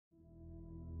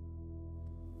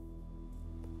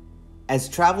As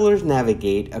travelers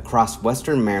navigate across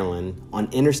western Maryland on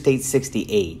Interstate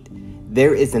 68,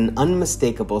 there is an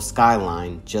unmistakable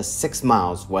skyline just 6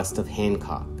 miles west of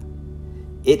Hancock.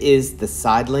 It is the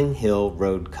Sideling Hill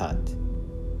Road Cut.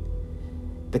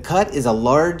 The cut is a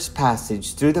large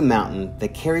passage through the mountain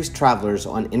that carries travelers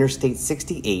on Interstate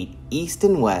 68 east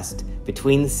and west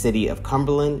between the city of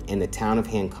Cumberland and the town of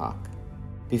Hancock.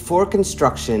 Before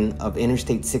construction of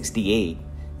Interstate 68,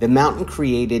 the mountain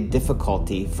created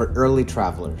difficulty for early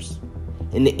travelers.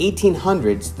 In the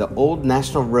 1800s, the old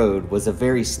National Road was a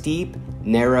very steep,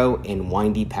 narrow, and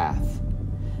windy path.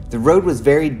 The road was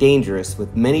very dangerous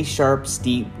with many sharp,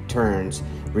 steep turns,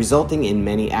 resulting in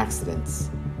many accidents.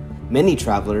 Many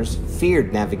travelers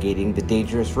feared navigating the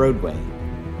dangerous roadway.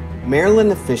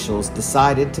 Maryland officials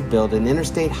decided to build an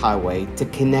interstate highway to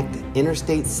connect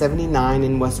Interstate 79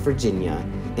 in West Virginia,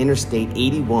 Interstate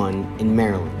 81 in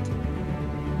Maryland.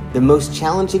 The most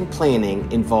challenging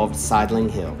planning involved Sidling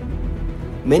Hill.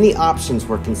 Many options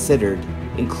were considered,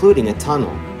 including a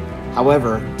tunnel.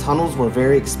 However, tunnels were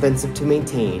very expensive to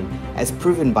maintain, as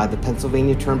proven by the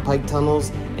Pennsylvania Turnpike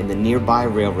Tunnels and the nearby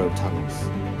railroad tunnels.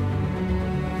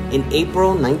 In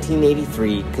April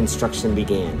 1983, construction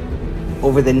began.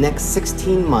 Over the next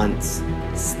 16 months,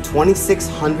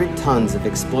 2,600 tons of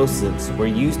explosives were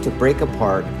used to break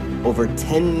apart over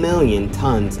 10 million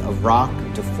tons of rock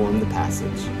to form the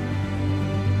passage.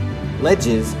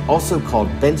 Ledges, also called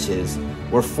benches,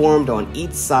 were formed on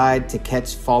each side to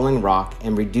catch falling rock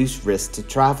and reduce risk to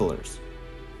travelers.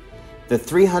 The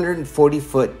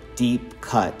 340-foot deep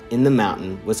cut in the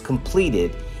mountain was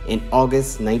completed in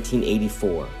August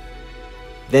 1984.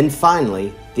 Then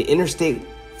finally, the interstate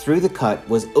through the cut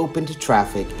was open to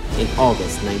traffic in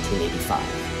August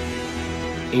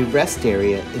 1985. A rest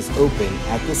area is open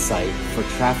at the site for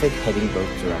traffic heading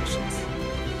both directions.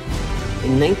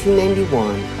 In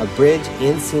 1991, a bridge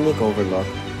and scenic overlook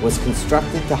was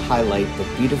constructed to highlight the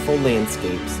beautiful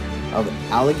landscapes of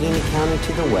Allegheny County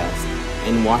to the west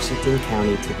and Washington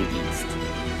County to the east.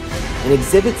 An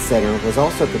exhibit center was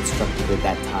also constructed at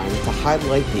that time to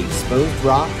highlight the exposed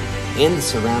rock and the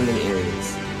surrounding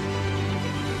areas.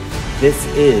 This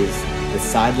is the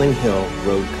Sidling Hill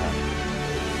Road Cut.